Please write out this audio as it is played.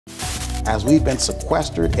as we've been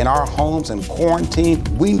sequestered in our homes and quarantined,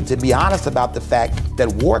 we need to be honest about the fact that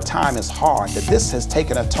wartime is hard, that this has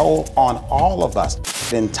taken a toll on all of us.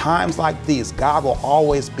 In times like these, God will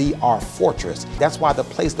always be our fortress. That's why the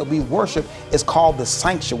place that we worship is called the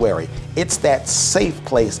sanctuary. It's that safe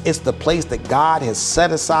place. It's the place that God has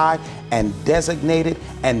set aside and designated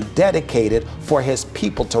and dedicated for his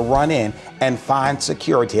people to run in and find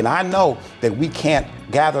security. And I know that we can't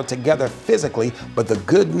gather together physically, but the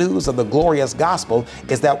good news of the glorious gospel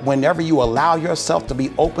is that whenever you allow yourself to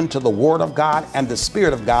be open to the Word of God and the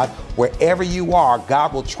Spirit of God, wherever you are,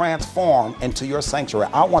 God will transform into your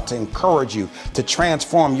sanctuary. I want to encourage you to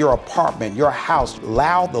transform your apartment, your house.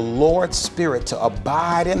 Allow the Lord's Spirit to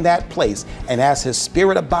abide in that place. And as his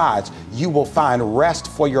Spirit abides, you will find rest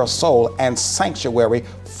for your soul and sanctuary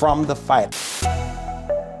from the fight.